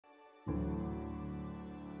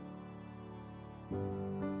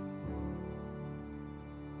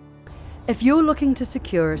If you're looking to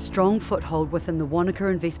secure a strong foothold within the Wanaka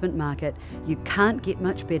investment market, you can't get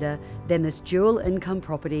much better than this dual income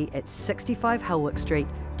property at 65 Helwick Street,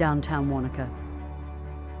 downtown Wanaka.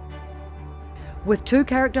 With 2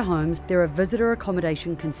 character homes, there are visitor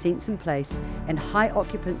accommodation consents in place and high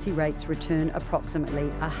occupancy rates return approximately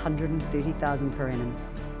 $130,000 per annum.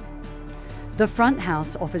 The front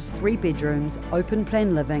house offers 3 bedrooms, open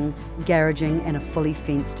plan living, garaging and a fully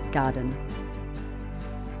fenced garden.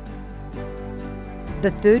 The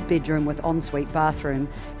 3rd bedroom with ensuite bathroom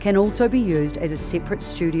can also be used as a separate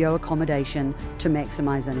studio accommodation to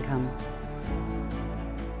maximise income.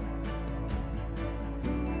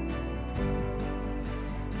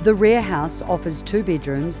 The rear house offers 2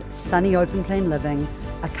 bedrooms, sunny open plan living,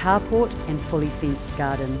 a carport and fully fenced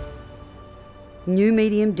garden. New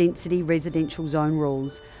medium density residential zone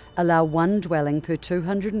rules allow 1 dwelling per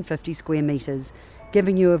 250 square metres,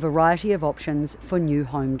 giving you a variety of options for new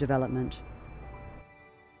home development.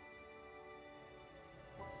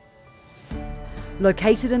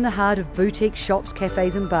 Located in the heart of boutique shops,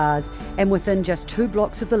 cafes and bars, and within just 2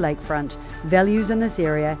 blocks of the lakefront, values in this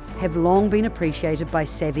area have long been appreciated by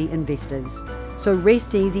savvy investors. So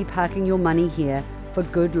rest easy parking your money here for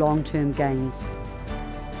good long-term gains.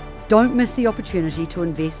 Don't miss the opportunity to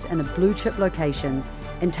invest in a blue-chip location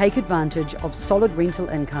and take advantage of solid rental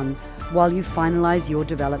income while you finalise your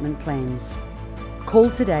development plans.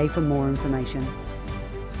 Call today for more information.